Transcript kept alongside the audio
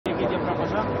di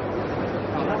Abramosa?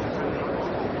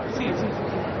 Sì. E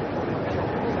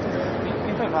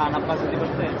poi fa una base di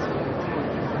partenza.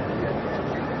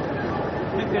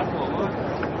 Metti a fuoco,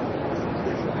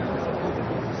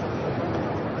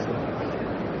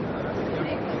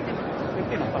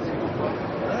 Perché non passi tu qua?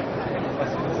 Perché non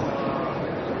passi tu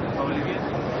a Olivier?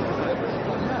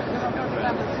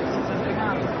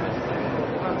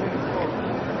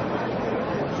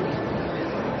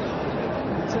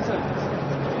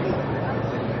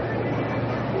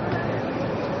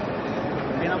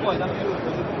 Vieni poi, dammi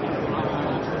tutto.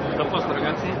 Tutto a posto,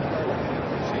 ragazzi?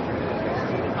 Sì.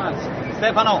 Anzi,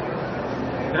 Stefano,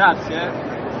 grazie.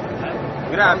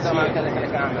 Grazie.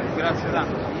 Grazie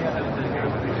tanto.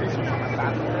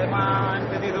 Ma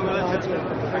impedito che la gente...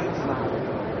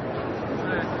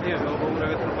 io avevo paura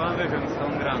che trovavo invece mi sta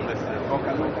un grande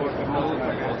bocca al lupo per tutto,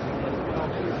 ragazzi.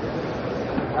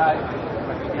 Dai,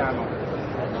 partiamo.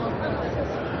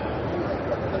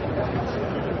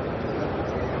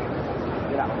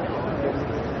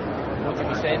 Luci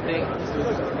mi senti?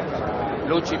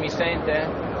 Luci mi sente?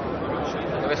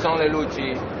 Dove sono le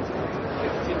luci?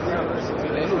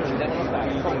 Le luci devono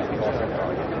stare come si può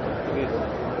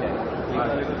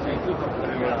Tutto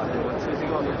preparato, qualsiasi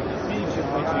cosa difficile,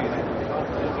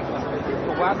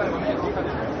 guarda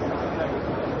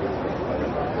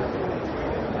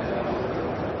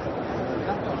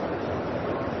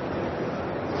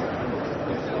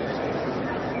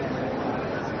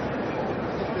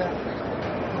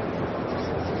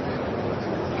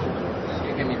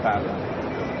che mi parla.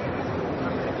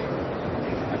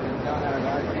 Attenzione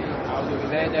ragazzi, audio vi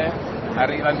vede?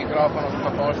 Arriva il microfono, tutto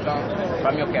a posto?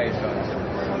 Fammi ok solo.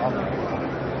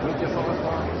 Luci a posto?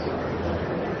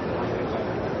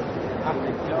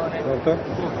 Attenzione,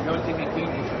 gli ultimi 15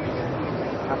 minuti.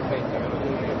 Aspetta, ve lo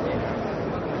dico.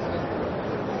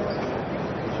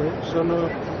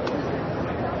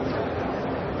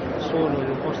 Sono in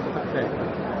un posto perfetto.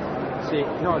 Sì,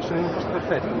 no, sono in un posto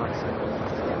perfetto, Max.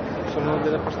 Sono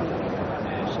nel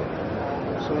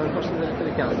posto delle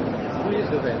telecamere. Lui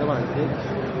dov'è? Davanti?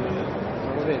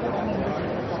 Non lo vedo.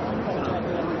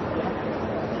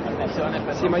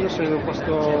 Sì, ma io sono in un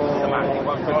posto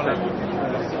perfetto.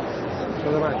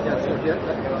 Sono davanti, anzi.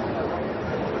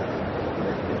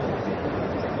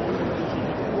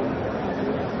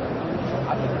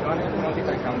 Attenzione, pronti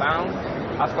per il countdown.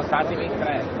 Ascoltatemi,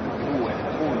 3, 2, 1,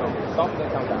 stop del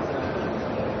countdown.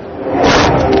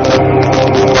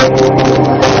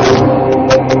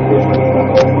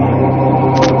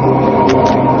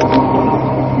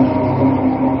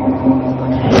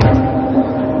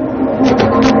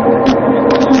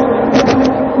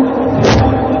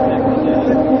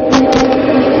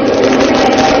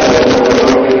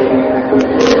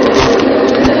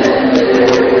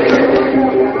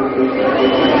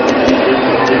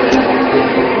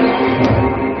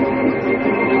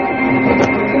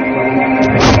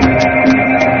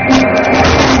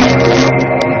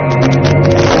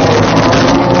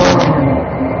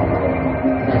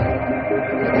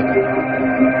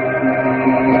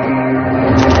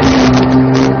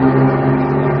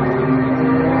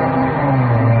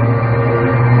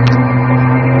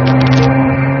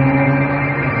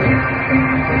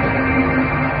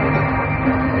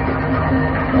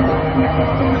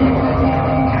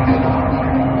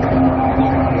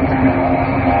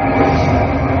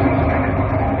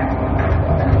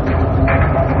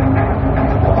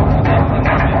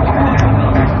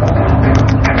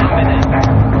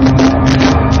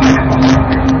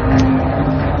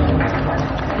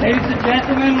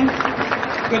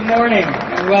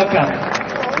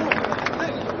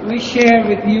 We shared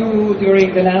with you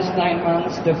during the last 9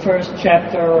 months the first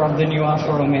chapter of the new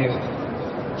Alfa Romeo,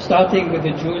 starting with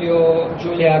the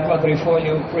Giulia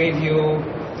quadrifoglio preview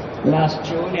last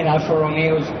June in Alfa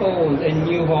Romeo's old and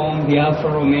new home, the Alfa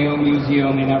Romeo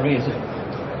Museum in Arese,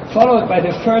 followed by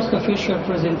the first official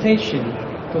presentation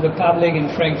to the public in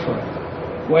Frankfurt,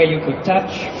 where you could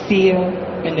touch, feel,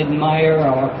 and admire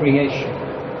our creation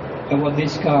and what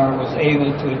this car was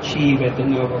able to achieve at the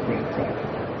Nürburgring track.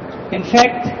 In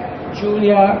fact,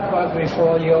 Giulia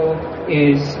Quadrifoglio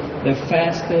is the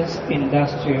fastest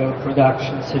industrial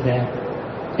production sedan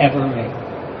ever made.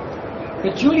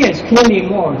 But Giulia is clearly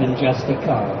more than just a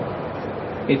car.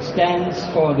 It stands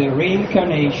for the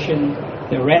reincarnation,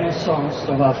 the renaissance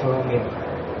of Alfa Romeo.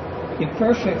 It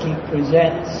perfectly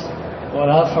presents what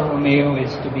Alfa Romeo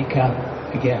is to become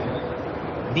again.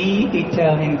 The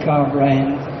Italian car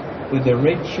brand with the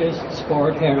richest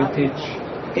sport heritage,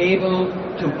 able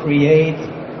to create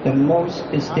the most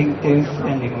distinctive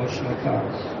and emotional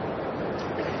cars.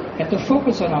 And to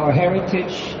focus on our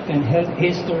heritage and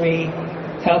history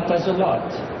helped us a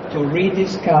lot, to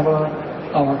rediscover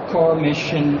our core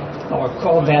mission, our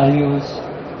core values,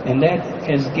 and that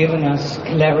has given us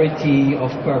clarity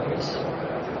of purpose.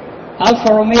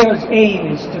 Alfa Romeo's aim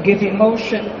is to give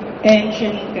emotion,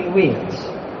 engine, and wheels,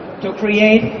 to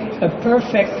create a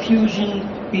perfect fusion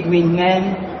between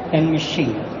man and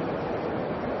machine.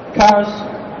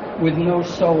 Cars with no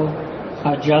soul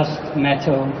are just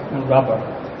metal and rubber.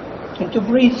 And to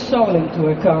breathe soul into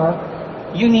a car,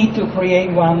 you need to create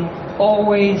one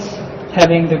always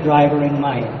having the driver in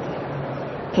mind,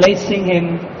 placing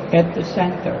him at the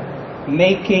center,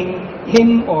 making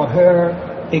him or her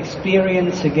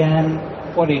experience again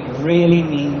what it really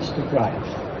means to drive.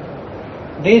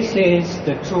 This is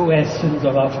the true essence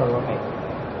of Alfa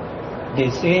Romeo.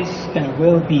 This is and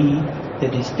will be the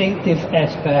distinctive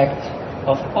aspect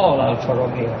of all Alfa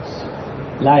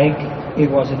Romeos, like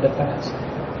it was in the past.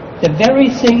 The very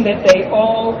thing that they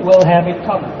all will have in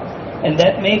common, and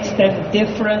that makes them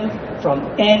different from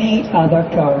any other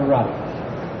car around.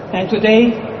 And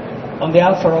today, on the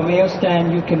Alfa Romeo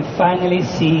stand, you can finally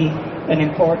see an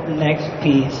important next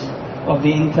piece of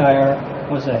the entire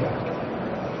mosaic.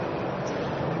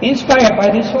 Inspired by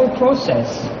this whole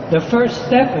process, the first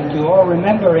step, and you all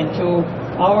remember, into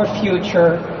our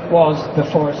future was the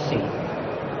 4C.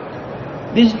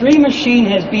 This dream machine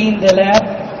has been the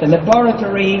lab, the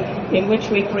laboratory in which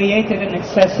we created an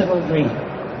accessible dream.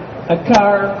 A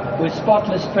car with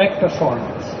spotless track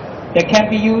performance that can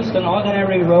be used on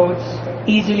ordinary roads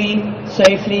easily,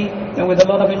 safely, and with a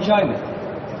lot of enjoyment.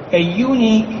 A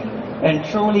unique and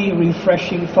truly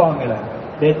refreshing formula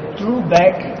that drew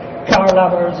back car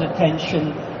lovers'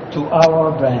 attention to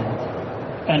our brand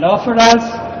and offered us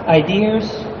ideas,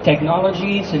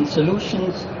 technologies, and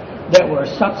solutions that were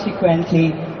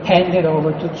subsequently handed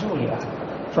over to Giulia,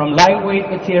 from lightweight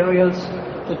materials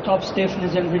to top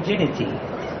stiffness and rigidity,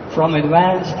 from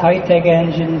advanced high-tech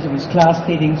engines with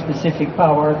class-leading specific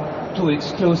power to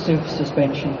exclusive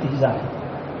suspension design.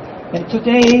 And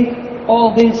today,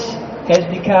 all this has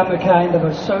become a kind of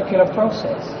a circular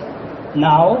process.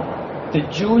 Now, the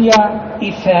Giulia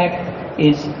effect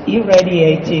is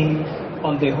irradiating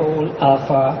on the whole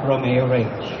Alfa Romeo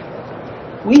range.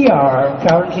 We are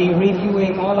currently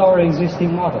reviewing all our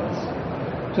existing models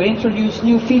to introduce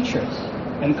new features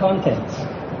and contents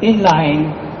in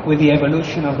line with the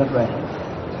evolution of the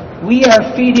brand. We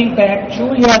are feeding back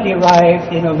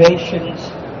Giulia-derived innovations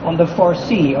on the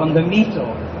 4C, on the Mito,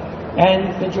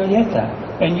 and the Giulietta.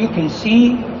 And you can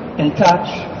see and touch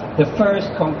the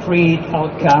first concrete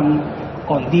outcome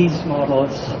on these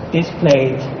models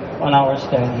displayed on our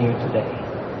stand here today.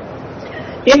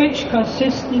 Image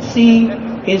consistency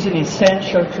is an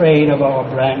essential trait of our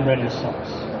brand renaissance.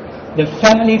 The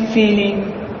family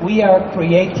feeling we are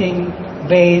creating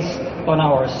based on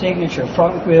our signature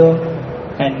front grille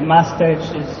and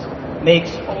mustaches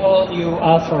makes all new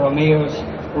Alfa Romeos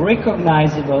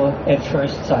recognizable at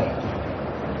first sight.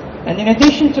 And in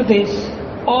addition to this,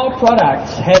 all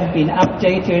products have been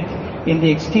updated in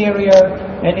the exterior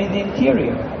and in the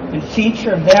interior and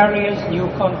feature various new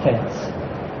contents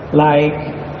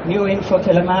like new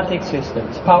infotelematic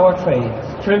systems,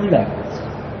 powertrains, trim levels.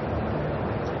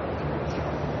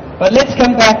 But let's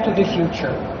come back to the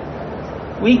future.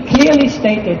 We clearly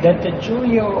stated that the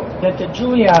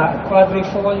Giulia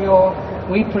Quadrifoglio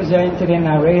we presented in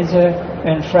Arese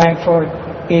and Frankfurt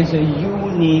is a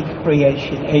unique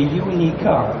creation, a unique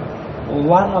car,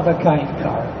 one-of-a-kind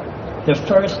car, the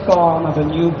firstborn of a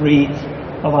new breed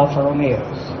of Alfa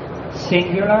Romeos,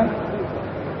 singular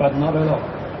but not alone.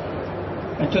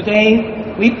 And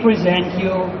today we present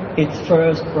you its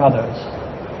first brothers.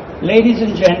 Ladies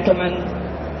and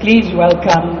gentlemen, please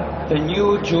welcome the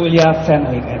new Giulia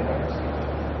family members.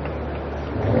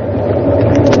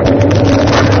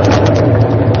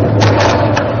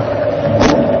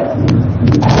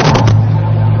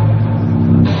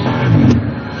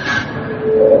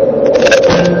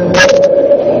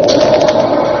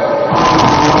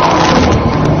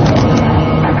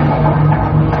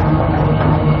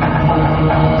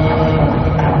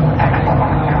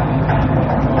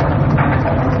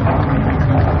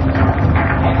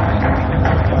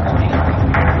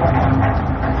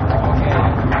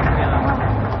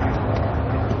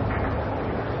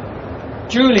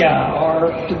 Giulia,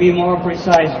 or to be more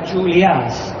precise,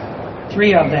 Giulias,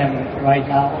 3 of them right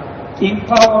now,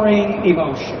 empowering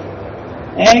emotion.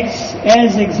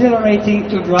 As exhilarating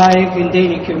to drive in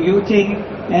daily commuting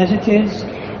as it is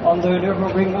on the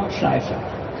Nürburgring Nordschleife.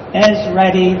 As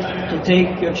ready to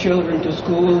take your children to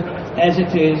school as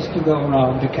it is to go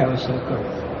around the carousel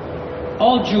curve.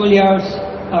 All Giulias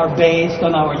are based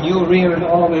on our new rear and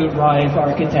all-wheel drive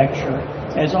architecture,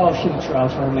 as all future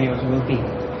Alfa Romeos will be.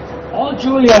 All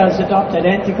Giulias adopt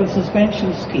identical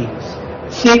suspension schemes,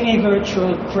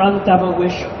 semi-virtual front double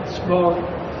wishbone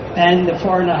and the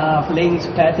 4.5 links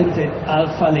patented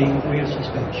Alfa link rear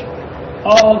suspension.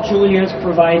 All Giulias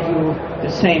provide you the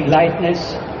same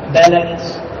lightness,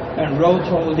 balance and road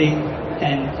holding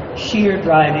and sheer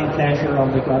driving pleasure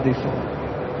of the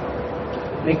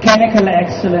quadrifoglio. Mechanical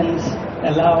excellence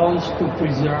allows to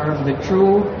preserve the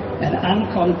true and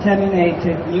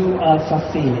uncontaminated new Alfa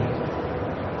feeling.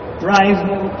 Drive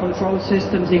mode control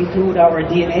systems include our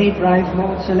DNA drive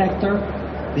mode selector,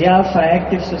 the Alfa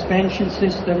active suspension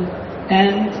system,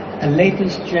 and a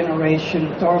latest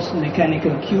generation torsion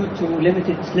mechanical Q2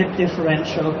 limited slip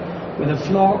differential with a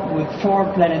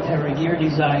 4 planetary gear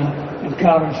design and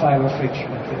carbon fiber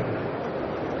friction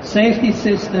material. Safety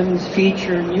systems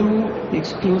feature new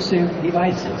exclusive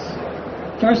devices.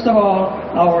 First of all,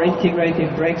 our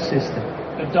integrated brake system,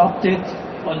 adopted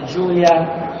on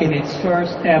Giulia in its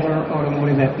first ever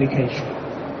automotive application.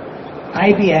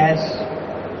 IBS,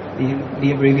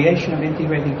 the abbreviation of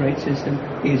integrated brake system,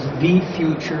 is the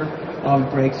future of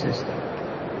brake system.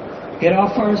 It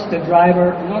offers the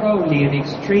driver not only an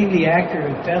extremely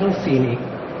accurate pedal feeling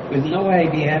with no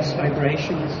ABS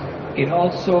vibrations, it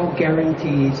also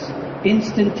guarantees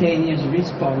instantaneous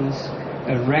response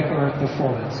and record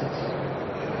performances.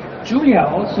 Giulia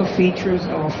also features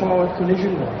our forward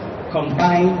collision warning,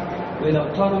 combined with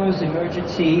autonomous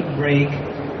emergency brake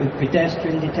with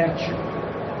pedestrian detection.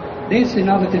 This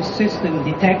innovative system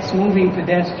detects moving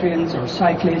pedestrians or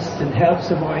cyclists and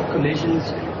helps avoid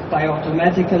collisions by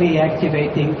automatically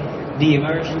activating the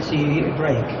emergency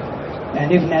brake,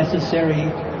 and if necessary,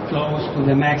 close to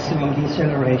the maximum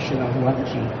deceleration of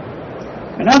 1G.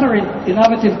 Another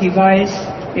innovative device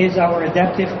is our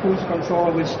adaptive cruise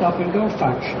control with stop-and-go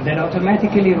function that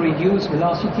automatically reduces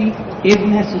velocity, if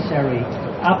necessary,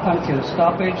 up until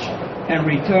stoppage and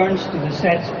returns to the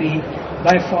set speed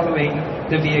by following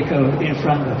the vehicle in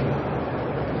front of you.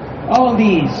 All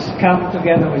these come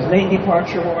together with lane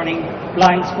departure warning,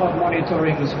 blind spot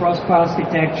monitoring with cross-path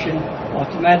detection,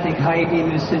 automatic high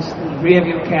beam assistant, rear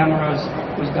view cameras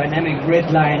with dynamic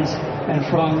grid lines, and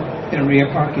front and rear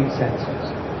parking sensors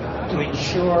to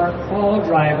ensure all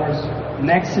drivers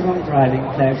maximum driving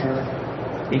pleasure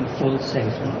in full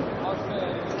safety.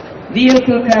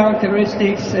 Vehicle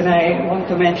characteristics, and I want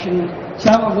to mention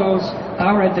some of those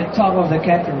are at the top of the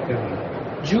category.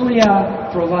 Giulia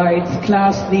provides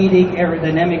class-leading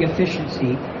aerodynamic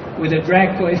efficiency with a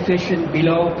drag coefficient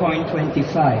below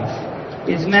 0.25.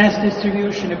 Its mass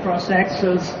distribution across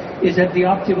axles is at the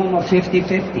optimum of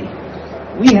 50-50.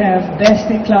 We have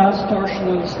best-in-class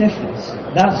torsional stiffness,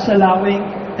 thus allowing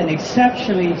an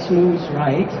exceptionally smooth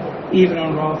ride, even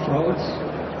on rough roads,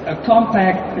 a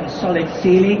compact and solid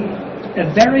feeling, a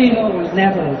very low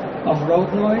level of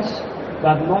road noise,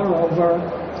 but moreover,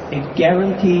 it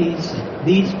guarantees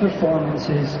these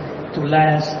performances to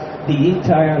last the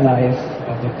entire life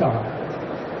of the car.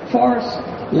 Force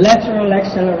lateral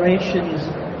accelerations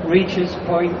reaches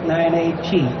 0.98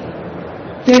 G.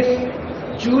 Fifth,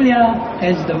 Giulia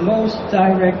has the most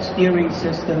direct steering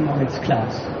system of its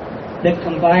class that,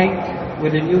 combined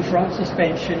with a new front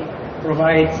suspension,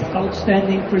 provides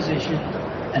outstanding precision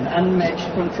and unmatched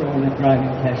control and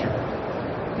driving pleasure.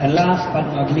 And last but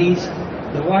not least,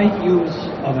 the wide use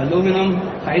of aluminum,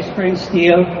 high-strength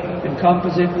steel, and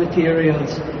composite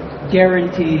materials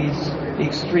guarantees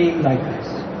extreme lightness.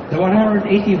 The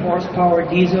 180 horsepower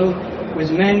diesel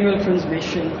with manual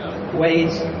transmission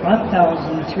weighs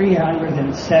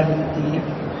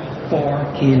 1,374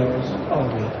 kilos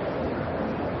only.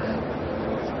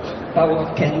 But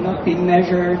what cannot be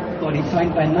measured or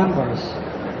defined by numbers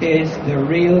is the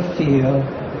real feel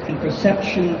and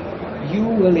perception you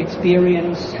will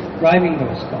experience driving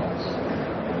those cars.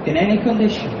 In any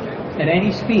condition, at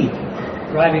any speed,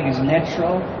 driving is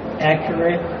natural,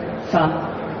 accurate, fun,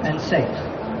 and safe.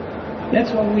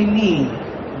 That's what we mean,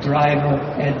 driver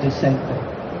at the center.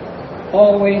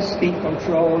 Always in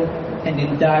control and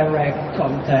in direct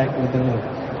contact with the road.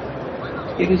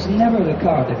 It is never the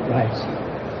car that drives you.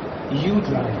 You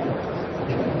drive it.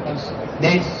 Because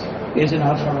this is an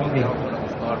Alfa Romeo.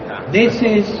 This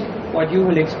is what you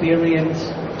will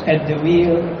experience at the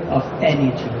wheel of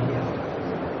any Giulia.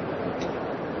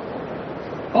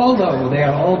 Although they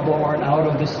are all born out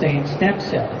of the same stem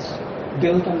cells,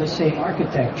 built on the same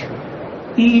architecture,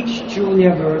 each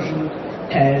Giulia version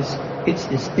has its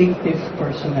distinctive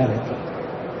personality.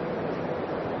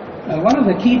 One of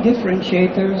the key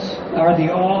differentiators are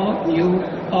the all-new,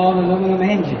 all-aluminum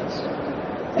engines.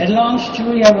 At launch,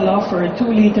 Giulia will offer a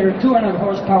 2-liter, 200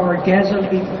 horsepower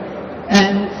gasoline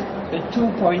and a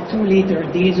 2.2-liter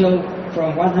diesel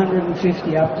from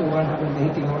 150 up to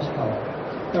 180 horsepower.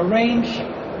 A range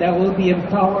that will be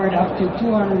empowered up to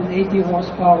 280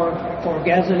 horsepower for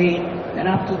gasoline and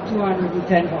up to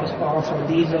 210 horsepower for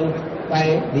diesel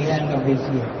by the end of this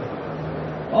year.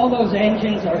 All those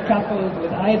engines are coupled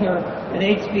with either an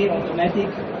 8-speed automatic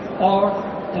or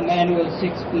a manual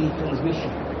 6-speed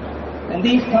transmission. And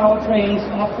these powertrains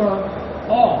offer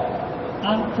all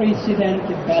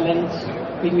unprecedented balance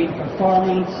between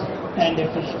performance and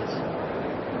efficiency.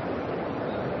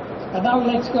 But now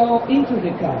let's go into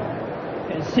the car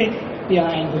and sit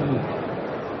behind the wheel.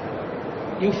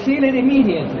 You feel it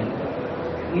immediately,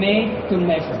 made to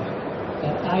measure,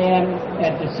 that I am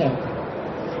at the center.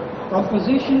 From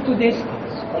position to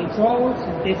distance, controls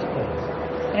and displays,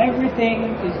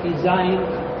 everything is designed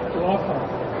to offer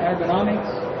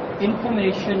ergonomics,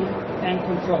 information, and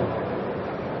control.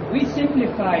 We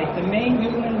simplified the main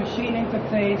human-machine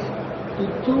interface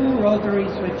to 2 rotary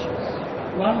switches,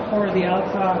 one for the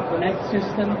Alfa Connect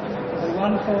system and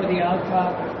one for the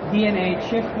Alfa DNA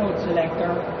shift mode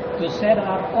selector to set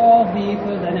up all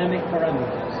vehicle dynamic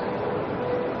parameters.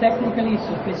 Technically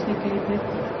sophisticated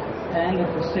and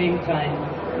at the same time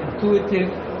intuitive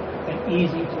and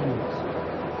easy to use.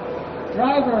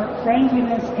 Driver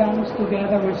friendliness comes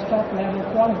together with top-level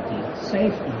quality,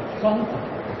 safety, comfort,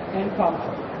 and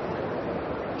comfort.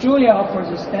 Giulia offers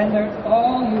a standard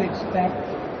all you expect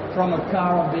from a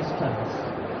car of this class.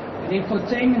 An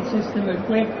infotainment system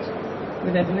equipped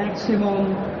with at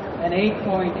maximum an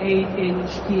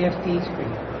 8.8-inch TFT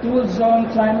screen,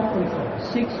 dual-zone climate control,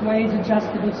 6-way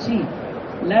adjustable seat,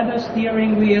 leather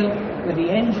steering wheel with the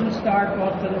engine start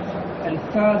button, and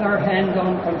further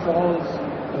hand-on controls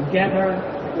together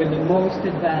with the most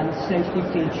advanced safety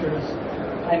features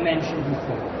I mentioned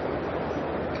before.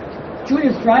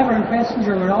 Giulia's driver and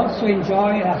passenger will also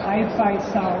enjoy a hi-fi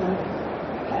sound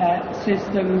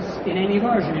systems in any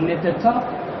version, and at the top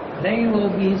they will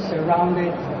be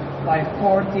surrounded by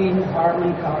 14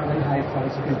 Harman Kardon hi-fi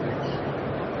speakers.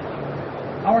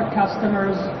 Our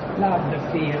customers love the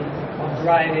feel of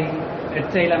driving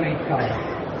a tailor-made car,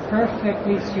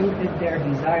 perfectly suited their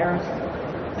desires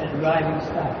and driving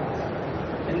styles.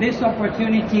 And this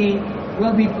opportunity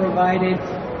will be provided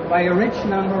by a rich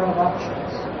number of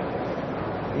options,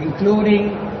 including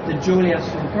the Giulia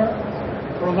Super,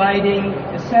 providing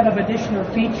a set of additional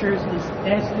features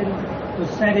destined to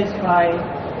satisfy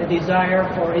the desire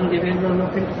for individual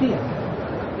look and feel.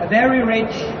 A very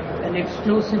rich and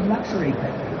exclusive luxury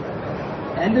pack,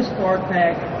 and a sport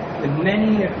pack with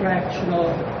many attractive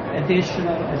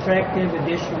additional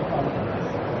components.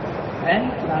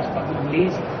 And last but not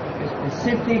least, a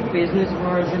specific business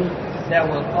version that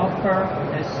will offer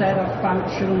a set of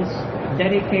functions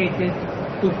dedicated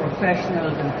to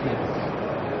professionals and kids.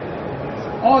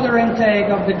 Order intake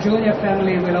of the Giulia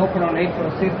family will open on April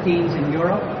 15th in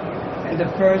Europe, and the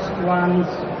first ones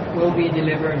will be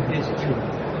delivered this June.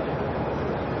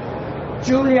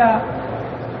 Giulia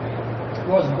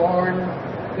was born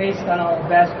based on our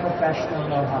best professional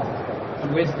know-how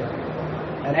and wisdom,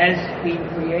 and has been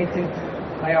created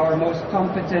by our most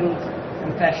competent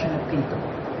and passionate people.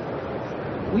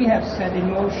 We have set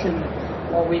in motion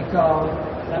what we call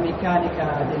la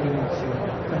meccanica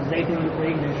dell'emozione, translated into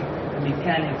English, the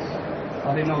mechanics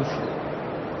of emotion.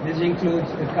 This includes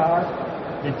the car,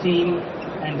 the team,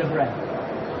 and the brand.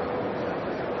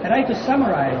 I'd like to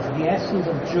summarize the essence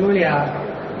of Giulia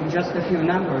in just a few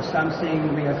numbers,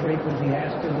 something we are frequently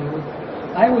asked to do.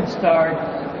 I would start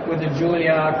with the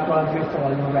Giulia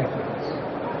quadrifoglio records.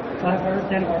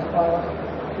 510 horsepower,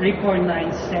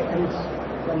 3.9 seconds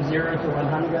from 0 to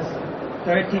 100,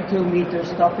 32 meters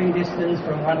stopping distance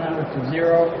from 100 to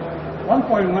 0,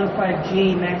 1.15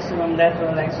 G maximum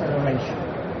lateral acceleration.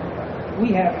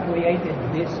 We have created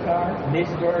this car, this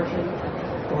version,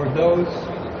 for those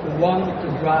who want to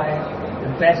drive the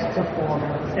best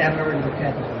performer ever in the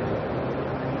category.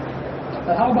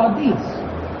 But how about these?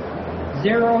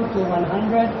 0 to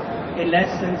 100 in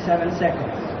less than 7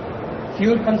 seconds.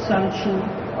 Fuel consumption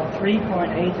of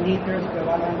 3.8 liters per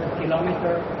 100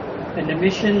 kilometer and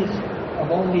emissions of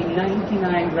only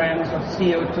 99 grams of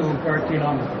CO2 per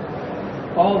kilometer.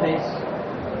 All this,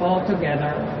 all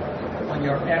together, on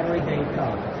your everyday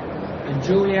car. The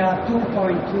Giulia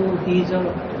 2.2 diesel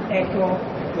Eco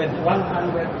with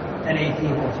 180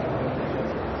 horsepower.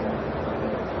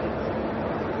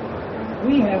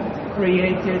 We have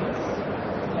created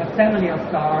a family of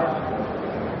cars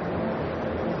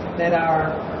that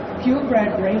are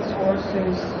purebred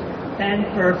racehorses and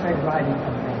perfect riding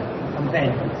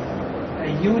companions. A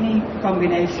unique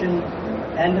combination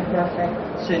and a perfect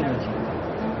synergy.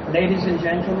 Ladies and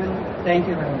gentlemen, thank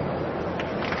you very much.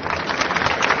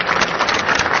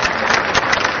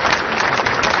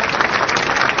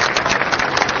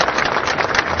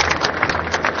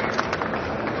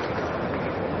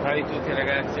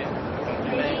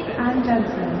 and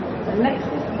gentlemen, the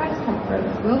Lexus press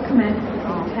conference will commence in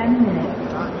 10 minutes.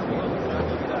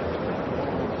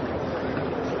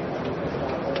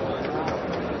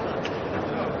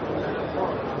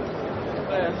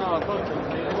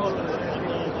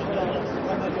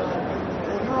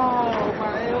 No, ma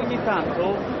ogni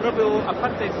tanto, proprio a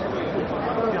parte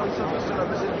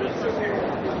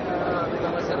della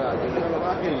Maserati,